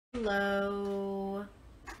Hello.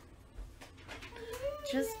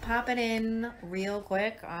 Just popping in real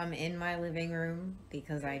quick. I'm in my living room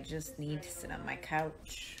because I just need to sit on my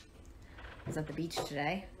couch. I was at the beach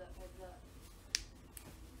today.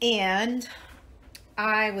 And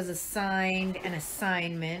I was assigned an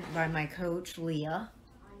assignment by my coach, Leah.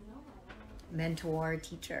 Mentor,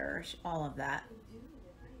 teacher, all of that.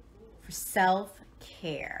 For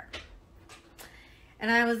self-care. And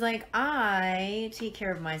I was like, I take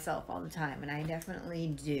care of myself all the time, and I definitely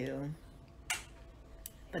do.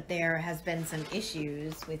 But there has been some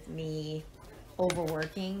issues with me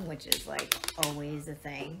overworking, which is like always a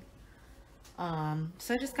thing.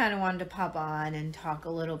 So I just kind of wanted to pop on and talk a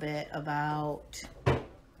little bit about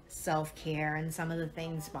self-care and some of the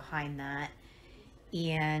things behind that,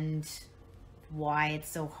 and why it's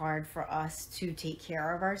so hard for us to take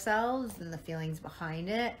care of ourselves and the feelings behind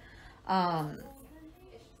it.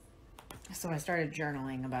 So I started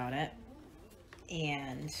journaling about it,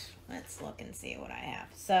 and let's look and see what I have.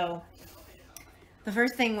 So the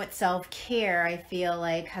first thing with self-care, I feel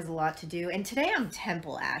like, has a lot to do, and today I'm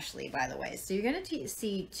Temple Ashley, by the way, so you're going to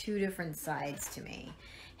see two different sides to me.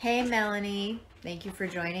 Hey Melanie, thank you for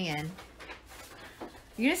joining in.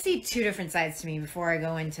 You're going to see two different sides to me before I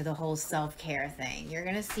go into the whole self-care thing. You're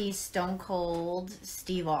going to see Stone Cold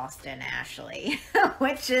Steve Austin Ashley,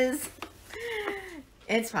 which is...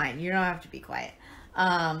 It's fine. You don't have to be quiet.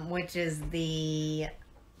 Which is the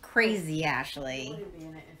crazy Ashley.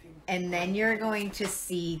 And then you're going to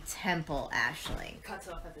see Temple Ashley. Cuts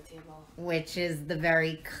off at the table. Which is the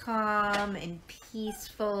very calm and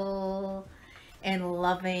peaceful and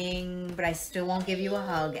loving, but I still won't give you a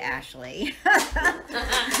hug, Ashley.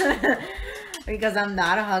 Because I'm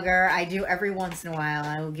not a hugger. I do every once in a while.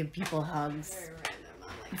 I will give people hugs. Very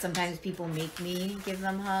random. Sometimes people make me give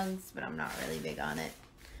them hugs, but I'm not really big on it.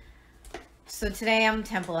 So today I'm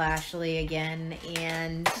Temple Ashley again,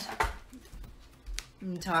 and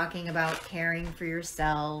I'm talking about caring for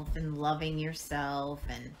yourself and loving yourself.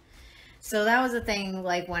 And so that was the thing,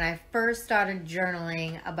 like when I first started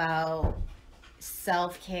journaling about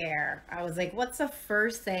self-care, I was like, what's the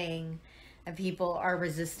first thing that people are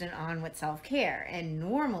resistant on with self-care? And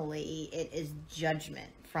normally it is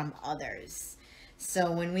judgment from others.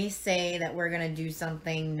 So when we say that we're going to do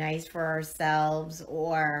something nice for ourselves,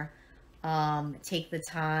 or take the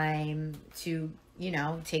time to,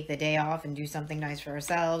 take the day off and do something nice for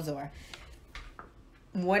ourselves, or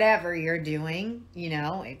whatever you're doing,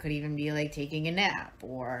 it could even be like taking a nap,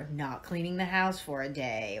 or not cleaning the house for a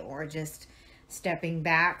day, or just stepping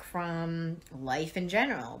back from life in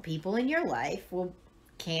general. People in your life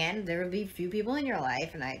there will be few people in your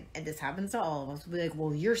life, and this happens to all of us, will be like,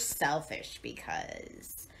 well, you're selfish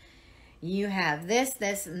because you have this,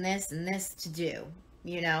 and this, and this to do,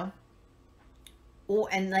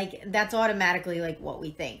 and like, that's automatically like what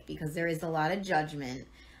we think, because there is a lot of judgment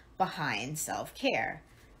behind self-care.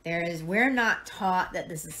 We're not taught that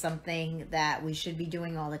this is something that we should be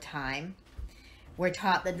doing all the time. We're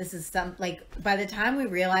taught that this is by the time we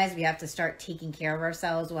realize we have to start taking care of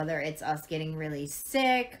ourselves, whether it's us getting really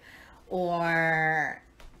sick, or,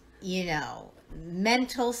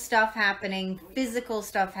 mental stuff happening, physical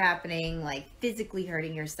stuff happening, like physically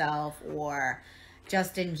hurting yourself, or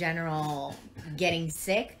just in general getting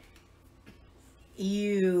sick,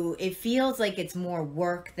 it feels like it's more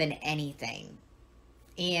work than anything.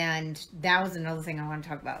 And that was another thing I want to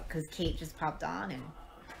talk about, because Kate just popped on, and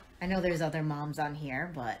I know there's other moms on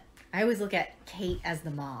here, but I always look at Kate as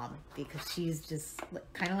the mom, because she's just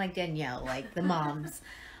kind of like Danielle, like the moms.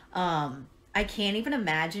 I can't even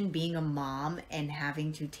imagine being a mom and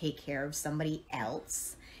having to take care of somebody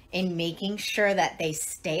else and making sure that they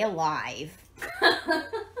stay alive.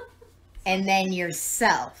 And then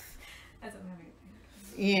yourself. That's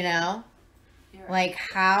Right. Like,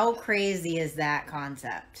 how crazy is that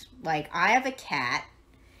concept? Like, I have a cat,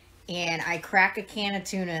 and I crack a can of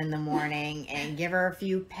tuna in the morning and give her a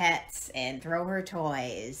few pets and throw her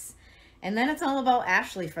toys. And then it's all about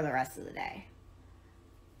Ashley for the rest of the day.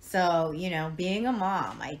 So, being a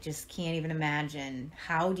mom, I just can't even imagine,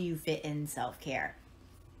 how do you fit in self-care?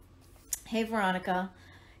 Hey, Veronica.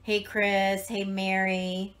 Hey, Chris. Hey,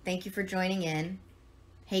 Mary. Thank you for joining in.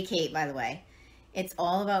 Hey, Kate, by the way. It's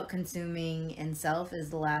all about consuming, and self is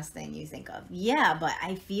the last thing you think of. Yeah, but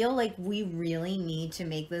I feel like we really need to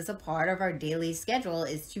make this a part of our daily schedule,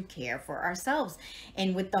 is to care for ourselves.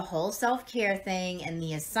 And with the whole self-care thing and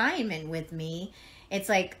the assignment with me, it's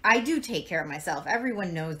like, I do take care of myself.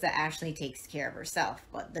 Everyone knows that Ashley takes care of herself.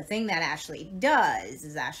 But the thing that Ashley does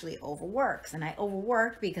is Ashley overworks. And I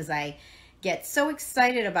overwork because I get so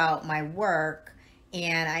excited about my work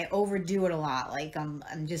and I overdo it a lot. Like I'm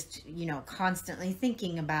just, you know, constantly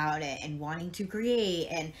thinking about it and wanting to create.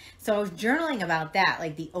 And so I was journaling about that,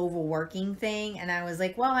 like the overworking thing. And I was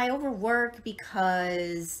like, well, I overwork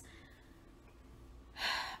because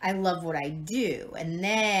I love what I do. And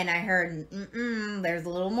then I heard, there's a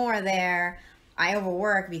little more there. I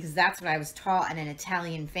overwork because that's what I was taught in an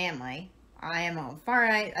Italian family. I am,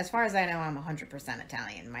 as far as I know, I'm 100%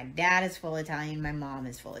 Italian. My dad is full Italian. My mom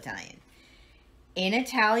is full Italian. In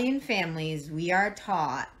Italian families, we are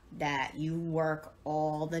taught that you work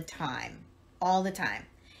all the time. All the time.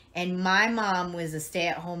 And my mom was a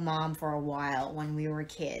stay-at-home mom for a while when we were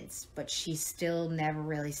kids, but she still never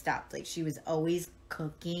really stopped. Like, she was always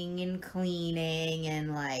cooking and cleaning,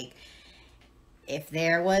 and like, if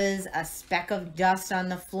there was a speck of dust on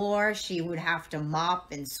the floor, she would have to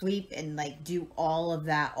mop and sweep and like do all of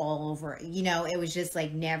that all over. You know, it was just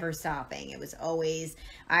like never stopping. It was always,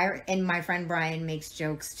 and my friend Brian makes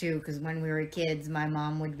jokes too, because when we were kids, my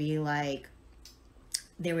mom would be like,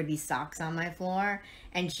 there would be socks on my floor,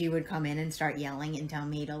 and she would come in and start yelling and tell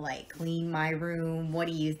me to like clean my room. What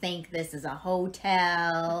do you think? This is a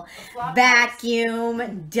hotel.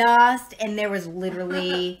 Vacuum, dust, and there was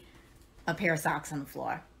literally a pair of socks on the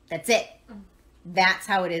floor. That's it. That's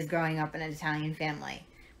how it is growing up in an Italian family.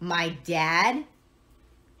 My dad,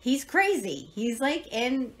 he's crazy. He's like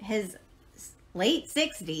in his late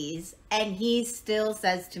 60s, and he still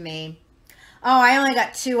says to me, oh, I only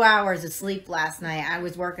got 2 hours of sleep last night. I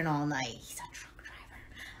was working all night. He's a truck driver.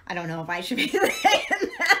 I don't know if I should be saying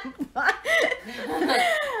that, but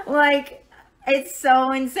like, it's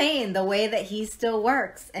so insane the way that he still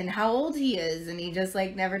works and how old he is, and he just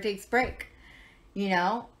like never takes break, you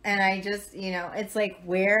know? And I just, you know, it's like,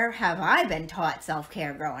 where have I been taught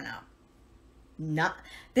self-care growing up? Not.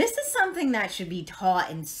 This is something that should be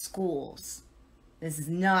taught in schools. This is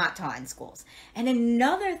not taught in schools. And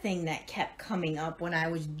another thing that kept coming up when I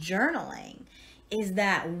was journaling is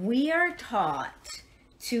that we are taught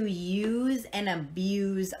to use and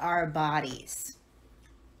abuse our bodies,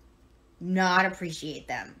 not appreciate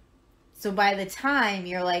them. So by the time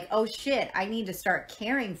you're like, oh shit, I need to start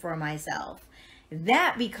caring for myself,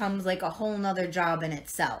 that becomes like a whole nother job in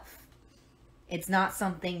itself. It's not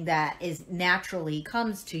something that is naturally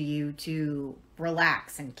comes to you to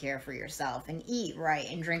relax and care for yourself and eat right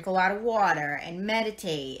and drink a lot of water and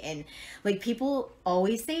meditate. And like, people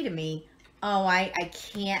always say to me, oh, I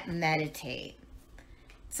can't meditate.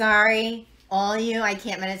 Sorry, all you I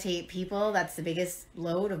can't meditate people, that's the biggest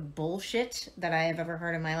load of bullshit that I have ever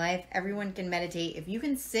heard in my life. Everyone can meditate. If you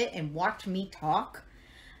can sit and watch me talk,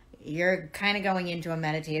 you're kind of going into a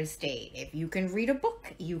meditative state. If you can read a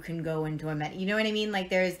book, you can go into a you know what I mean? Like,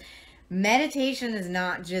 there's, meditation is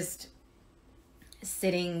not just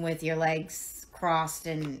sitting with your legs crossed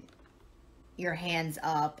and your hands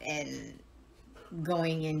up and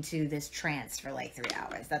going into this trance for like 3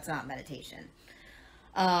 hours. That's not meditation.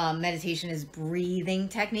 Meditation is breathing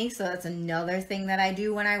techniques. So that's another thing that I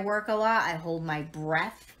do when I work a lot. I hold my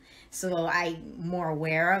breath. So I'm more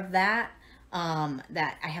aware of that.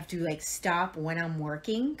 That I have to like stop when I'm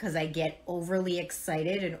working because I get overly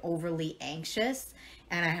excited and overly anxious,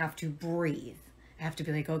 and I have to breathe. I have to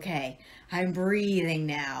be like, okay, I'm breathing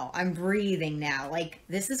now. I'm breathing now. Like,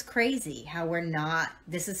 this is crazy how we're not,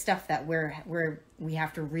 this is stuff that we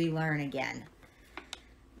have to relearn again.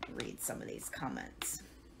 Read some of these comments.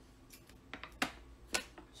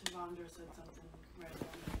 Shavandra said something right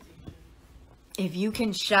about meditation. If you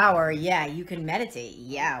can shower, yeah, you can meditate.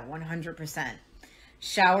 Yeah, 100%.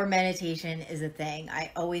 Shower meditation is a thing.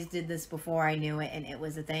 I always did this before I knew it, and it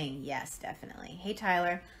was a thing. Yes, definitely. Hey,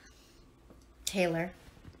 Taylor.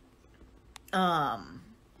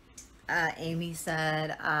 Amy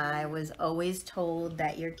said, I was always told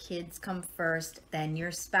that your kids come first, then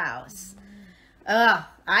your spouse. Ugh,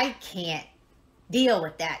 I can't deal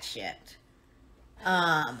with that shit.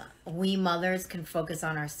 We mothers can focus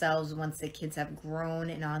on ourselves once the kids have grown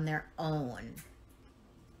and on their own.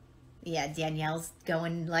 Yeah, Danielle's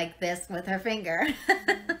going like this with her finger.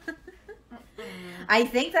 I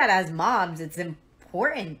think that as moms, it's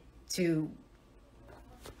important to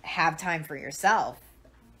have time for yourself.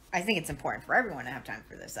 I think it's important for everyone to have time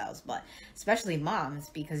for themselves, but especially moms,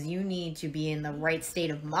 because you need to be in the right state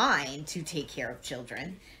of mind to take care of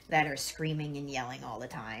children that are screaming and yelling all the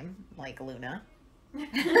time, like Luna.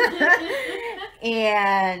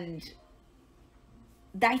 And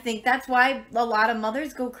I think that's why a lot of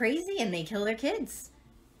mothers go crazy and they kill their kids,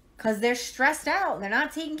 because they're stressed out. They're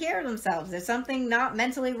not taking care of themselves. There's something not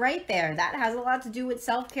mentally right there. That has a lot to do with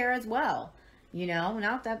self-care as well. You know,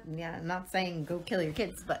 not that, yeah, I'm not saying go kill your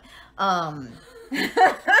kids, but,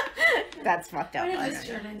 that's fucked up. What did this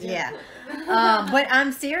turn into? Yeah. But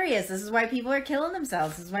I'm serious. This is why people are killing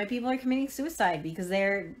themselves. This is why people are committing suicide, because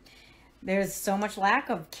there's so much lack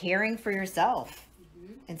of caring for yourself.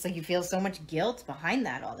 It's like you feel so much guilt behind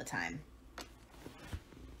that all the time.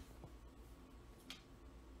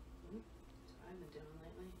 That's what I've been doing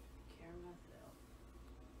lately. Care myself.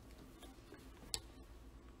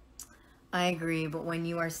 I agree, but when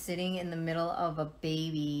you are sitting in the middle of a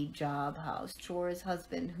baby, job, house, chores,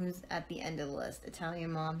 husband, who's at the end of the list?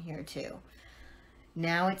 Italian mom here too.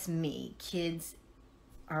 Now it's me. Kids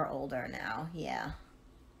are older now. Yeah.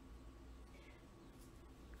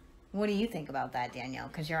 What do you think about that, Danielle?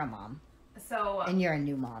 Because you're a mom. So And you're a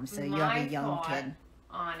new mom, so you have a young kid.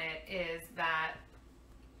 On it is that,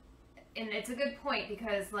 and it's a good point,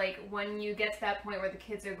 because like when you get to that point where the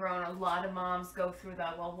kids are grown, a lot of moms go through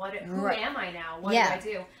the, well, who Right. am I now? What Yeah. do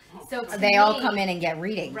I do? So to They all me- come in and get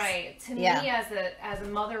readings. Right. To Yeah. me, as a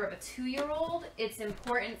mother of a 2-year-old, it's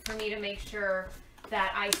important for me to make sure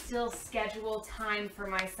that I still schedule time for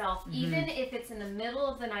myself, even if it's in the middle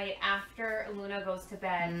of the night after Luna goes to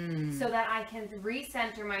bed, so that I can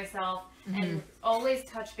recenter myself and always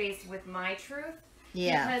touch base with my truth.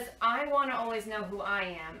 Yeah. Because I want to always know who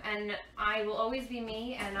I am, and I will always be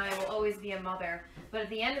me, and I will always be a mother. But at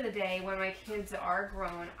the end of the day, when my kids are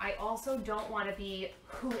grown, I also don't want to be,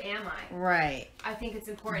 who am I? Right. I think it's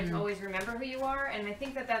important to always remember who you are, and I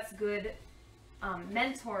think that that's good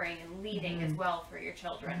mentoring and leading as well for your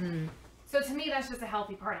children. So to me, that's just a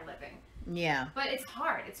healthy part of living. Yeah. But it's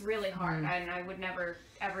hard. It's really hard, and I would never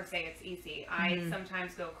ever say it's easy. I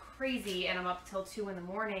sometimes go crazy, and I'm up till 2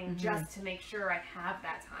 a.m. just to make sure I have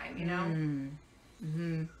that time. You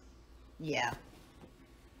know. Yeah.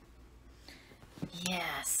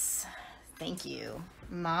 Yes. Thank you.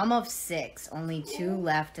 Mom of 6, only 2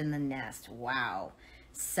 left in the nest. Wow.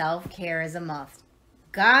 Self-care is a must.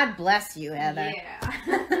 God bless you, Heather.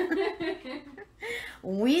 Yeah.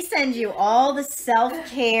 We send you all the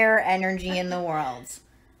self-care energy in the world.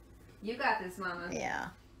 You got this, Mama. Yeah.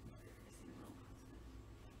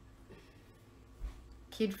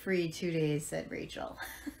 Kid-free 2 days, said Rachel.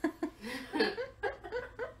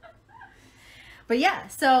 But yeah,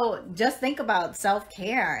 so just think about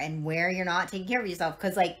self-care and where you're not taking care of yourself.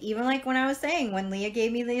 Because like, even like when I was saying, when Leah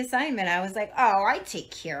gave me the assignment, I was like, oh, I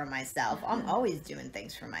take care of myself. I'm always doing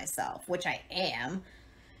things for myself, which I am.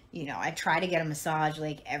 You know, I try to get a massage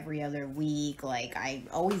like every other week. Like I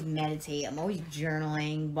always meditate. I'm always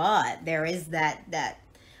journaling. But there is that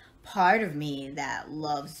part of me that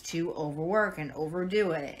loves to overwork and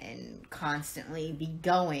overdo it and constantly be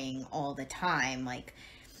going all the time. Like,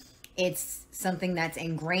 it's something that's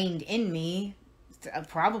ingrained in me,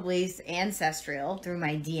 probably ancestral through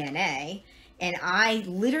my DNA. And I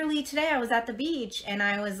literally today I was at the beach and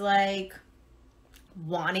I was like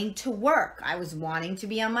wanting to work. I was wanting to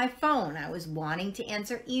be on my phone. I was wanting to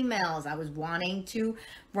answer emails. I was wanting to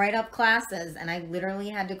write up classes. And I literally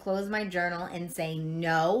had to close my journal and say,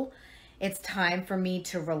 no, it's time for me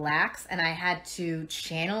to relax. And I had to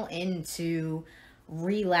channel into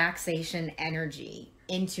relaxation energy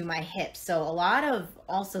into my hips. So a lot of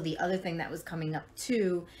also the other thing that was coming up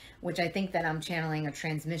too, which I think that I'm channeling a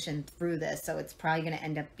transmission through this, so it's probably going to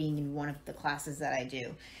end up being in one of the classes that I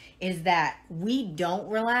do, is that we don't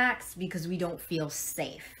relax because we don't feel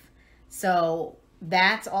safe. So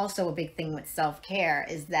that's also a big thing with self-care,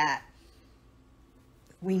 is that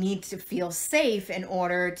we need to feel safe in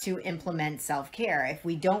order to implement self-care. If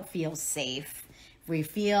we don't feel safe, if we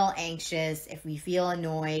feel anxious, if we feel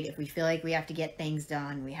annoyed, if we feel like we have to get things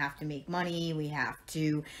done, we have to make money, we have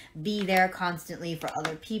to be there constantly for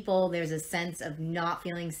other people, there's a sense of not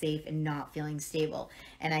feeling safe and not feeling stable.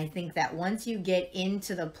 And I think that once you get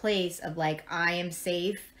into the place of like, I am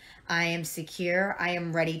safe, I am secure, I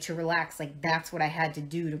am ready to relax. Like, that's what I had to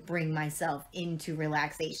do to bring myself into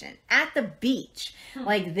relaxation at the beach.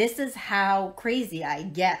 Like, this is how crazy I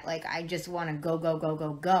get. Like, I just want to go, go, go,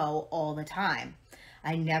 go, go all the time.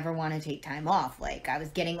 I never want to take time off. Like, I was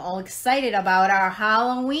getting all excited about our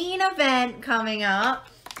Halloween event coming up,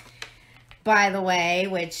 by the way,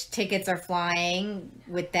 which tickets are flying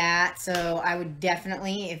with that. So I would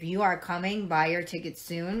definitely, if you are coming, buy your tickets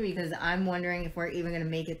soon, because I'm wondering if we're even going to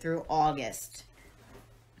make it through August,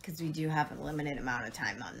 because we do have a limited amount of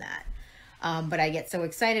time on that. But I get so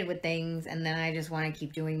excited with things, and then I just want to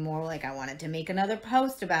keep doing more. Like, I wanted to make another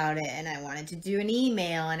post about it, and I wanted to do an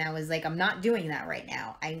email, and I was like, I'm not doing that right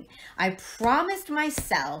now. I promised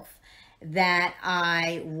myself that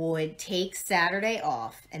I would take Saturday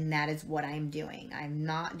off, and that is what I'm doing. I'm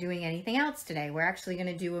not doing anything else today. We're actually going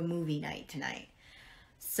to do a movie night tonight.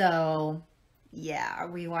 So, yeah. Are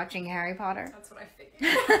we watching Harry Potter? That's what I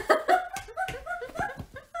figured.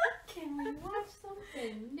 Can we watch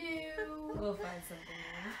something new? We'll find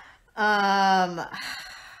something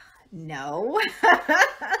No.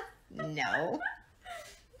 No.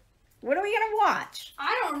 What are we going to watch?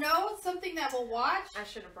 I don't know. Something that we'll watch. new. I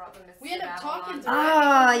should have brought the Miss We end up talking to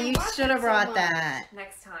Oh, We you watched should have it so brought much. that.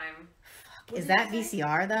 next time. What Is did that you say?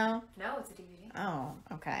 VCR, though? No, it's a DVD. Oh,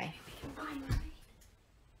 okay. Fine, right?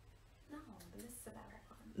 No, the Miss of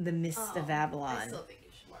Abercrombie. The Mist of I Babylon. still think you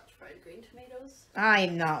should watch Fried Green Tomatoes.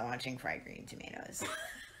 I'm not watching Fried Green Tomatoes.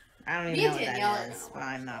 I don't Me even know and what Danielle are that gonna is, watch but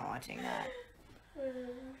I'm not that. watching that.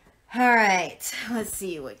 All right, let's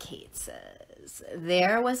see what Kate says.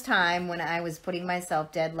 There was time when I was putting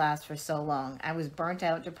myself dead last for so long. I was burnt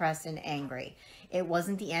out, depressed, and angry. It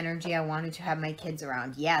wasn't the energy I wanted to have my kids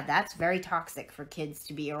around. Yeah, that's very toxic for kids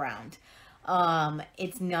to be around.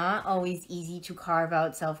 It's not always easy to carve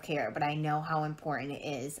out self-care, but I know how important it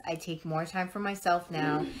is. I take more time for myself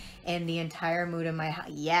now and the entire mood of my house.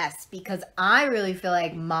 Yes, because I really feel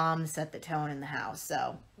like mom set the tone in the house,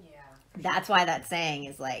 so... Yeah. That's why that saying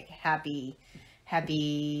is like happy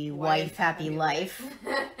wife, happy life,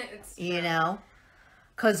 It's you true. know?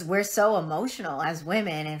 Because we're so emotional as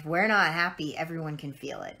women. If we're not happy, everyone can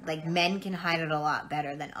feel it. Like men can hide it a lot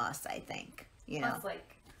better than us, I think, you know? Plus,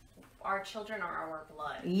 like, our children are our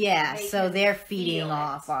blood. Yeah, They so can they're feeding feel it,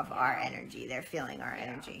 off of you our know? energy. They're feeling our Yeah.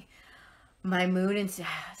 energy. My mood and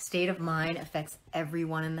state of mind affects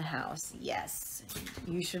everyone in the house. Yes.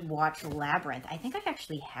 You should watch Labyrinth. I think I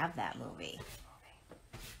actually have that movie.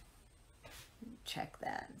 Check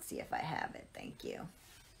that and see if I have it. Thank you.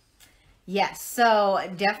 Yes, so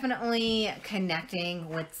definitely connecting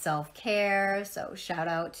with self-care. So shout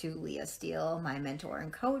out to Leah Steele, my mentor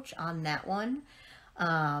and coach, on that one.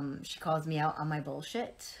 She calls me out on my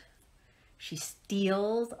bullshit. She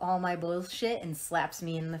steals all my bullshit and slaps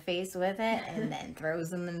me in the face with it and then throws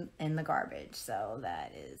them in the garbage. So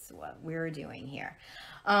that is what we're doing here.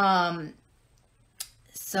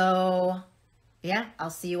 So yeah, I'll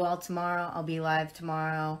see you all tomorrow. I'll be live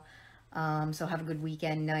tomorrow. So have a good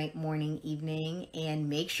weekend, night, morning, evening, and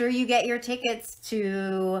make sure you get your tickets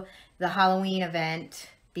to the Halloween event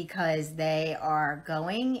because they are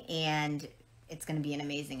going and it's going to be an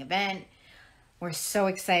amazing event. We're so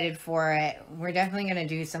excited for it. We're definitely going to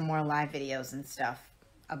do some more live videos and stuff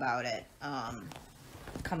about it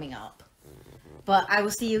coming up. But I will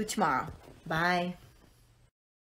see you tomorrow. Bye.